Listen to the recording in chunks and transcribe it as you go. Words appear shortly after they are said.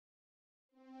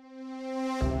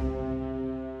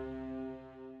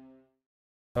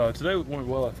Today went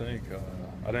well, I think.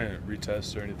 I didn't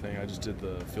retest or anything. I just did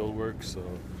the field work, so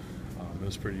it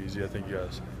was pretty easy. I think you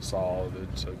guys saw all of it.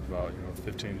 It took about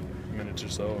 15 minutes or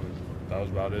so, and that was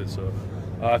about it. So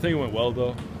I think it went well,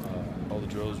 though. All the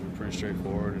drills were pretty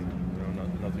straightforward,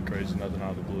 and nothing crazy, nothing out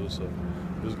of the blue. So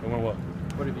it went well.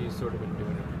 What have you sort of been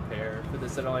doing to prepare for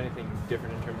this at all? Anything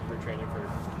different in terms of your training for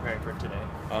preparing for today?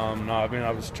 No, I mean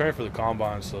I was training for the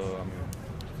combine, so I mean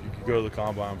if you could go to the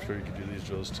combine, I'm sure you could do these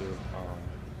drills too.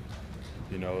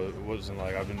 It wasn't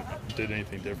like did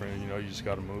anything different. You just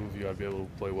got to move. You got to be able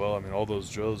to play well. I mean, all those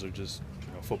drills are just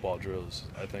football drills.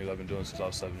 I think I've been doing since I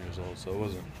was 7 years old, so it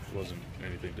wasn't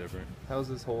anything different. How's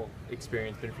this whole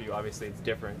experience been for you? Obviously, it's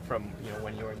different from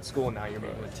when you were in school. Now you're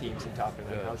meeting with teams and talking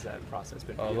to them. How's that process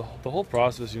been for you? The whole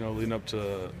process, leading up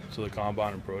to the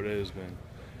combine and pro day has been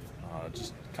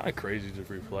just kind of crazy to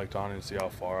reflect on and see how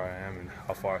far I am and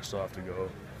how far I still have to go.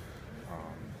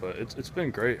 But it's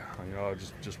been great. I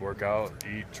just work out,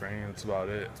 eat, train. That's about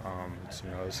it.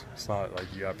 It's not like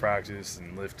you got practice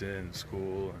and lifting and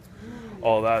school and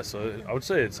all that. So I would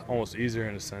say it's almost easier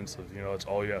in the sense of it's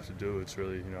all you have to do. It's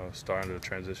really starting to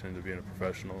transition into being a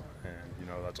professional, and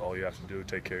that's all you have to do.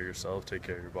 Take care of yourself, take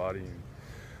care of your body,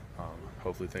 and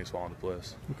hopefully things fall into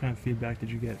place. What kind of feedback did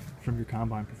you get from your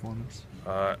combine performance?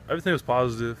 Everything was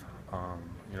positive.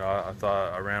 I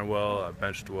thought I ran well, I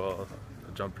benched well.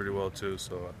 Jumped pretty well too,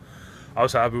 so I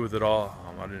was happy with it all.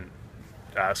 I didn't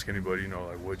ask anybody,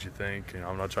 like, what'd you think?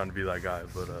 I'm not trying to be that guy,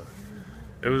 but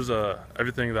it was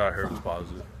everything that I heard was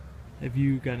positive. Have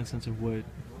you gotten a sense of what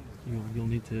you'll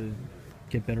need to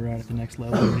get better at the next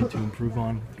level, or need to improve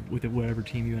on with it, whatever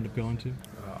team you end up going to?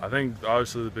 I think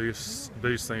obviously the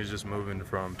biggest thing is just moving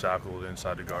from tackle to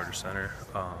inside the guard or center.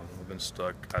 I've been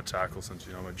stuck at tackle since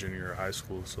my junior year of high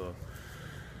school, so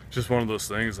just one of those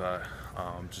things that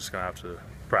I'm just gonna have to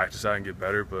practice at and get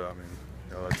better. But I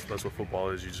mean, that's what football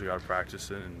is. You just gotta practice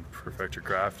it and perfect your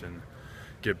craft and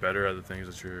get better at the things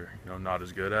that you're not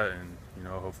as good at, and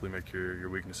hopefully make your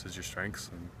weaknesses your strengths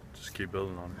and just keep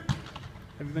building on it.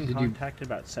 Have you been contacted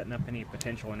about setting up any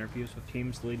potential interviews with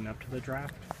teams leading up to the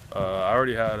draft? I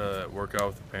already had a workout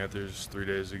with the Panthers 3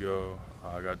 days ago.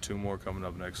 I got 2 more coming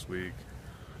up next week.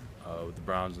 With the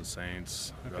Browns and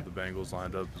Saints. I got the Bengals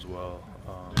lined up as well.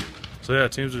 So yeah,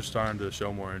 teams are starting to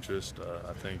show more interest.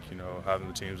 I think having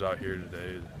the teams out here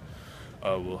today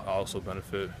will also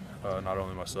benefit not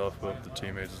only myself but the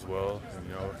teammates as well.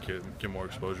 And, get more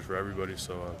exposure for everybody.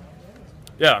 So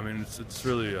yeah, I mean it's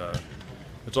really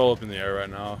it's all up in the air right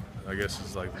now. I guess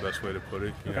is like the best way to put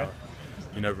it.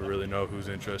 You never really know who's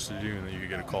interested in you, and then you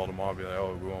get a call tomorrow and be like,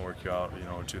 oh, we won't work you out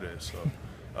in 2 days.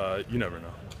 So you never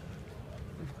know.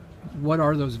 What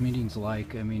are those meetings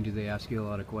like? I mean, do they ask you a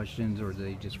lot of questions, or do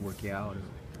they just work you out?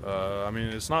 I mean,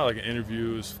 it's not like an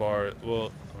interview as far.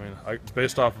 Well, I mean,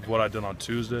 based off of what I did on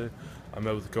Tuesday, I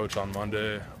met with the coach on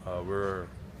Monday.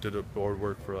 Did a board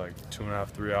work for like 2.5,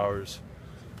 3 hours.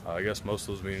 I guess most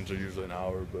of those meetings are usually an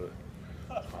hour, but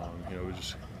we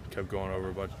just kept going over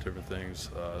a bunch of different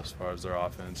things as far as their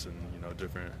offense and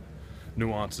different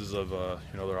nuances of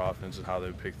their offense and how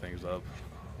they pick things up.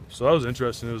 So that was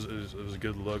interesting. It was a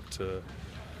good look to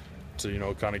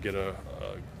kind of get a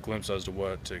glimpse as to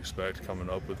what to expect coming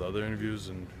up with other interviews.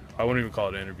 And I wouldn't even call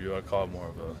it an interview. I'd call it more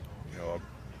of a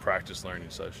practice learning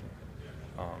session.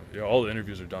 All the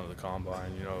interviews are done at the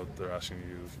combine. They're asking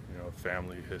you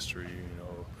family history,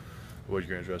 what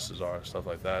your interests are, stuff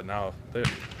like that. Now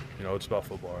it's about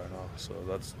football right now. So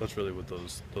that's really what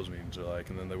those meetings are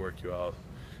like. And then they work you out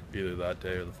either that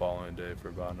day or the following day for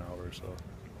about an hour or so.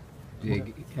 Do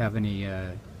you have any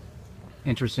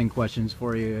interesting questions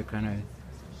for you, kind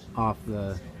of off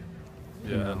the?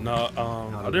 Yeah, no,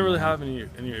 I didn't really have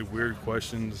any weird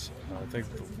questions. I think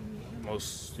the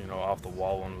most off the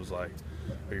wall one was like,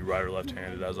 are you right or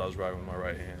left-handed? As I was writing with my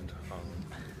right hand,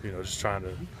 just trying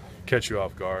to catch you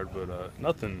off guard, but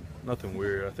nothing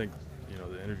weird. I think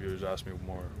the interviewers asked me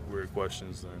more weird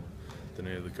questions than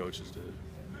any of the coaches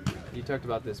did. You talked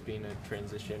about this being a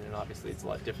transition, and obviously it's a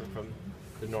lot different from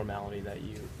the normality that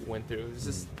you went through. Is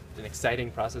this an exciting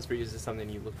process for you? Is this something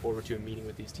you look forward to in meeting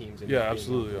with these teams? And yeah,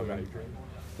 absolutely. I mean,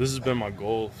 this has been my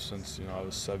goal since I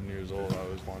was 7 years old. I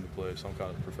always wanted to play some kind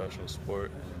of professional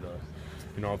sport,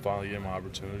 and I'm finally getting my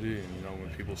opportunity. And when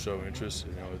people show interest,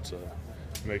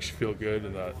 it makes you feel good,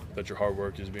 and that your hard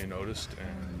work is being noticed,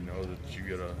 and that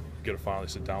you get to finally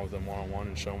sit down with them one-on-one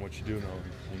and show them what you do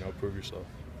know, and prove yourself.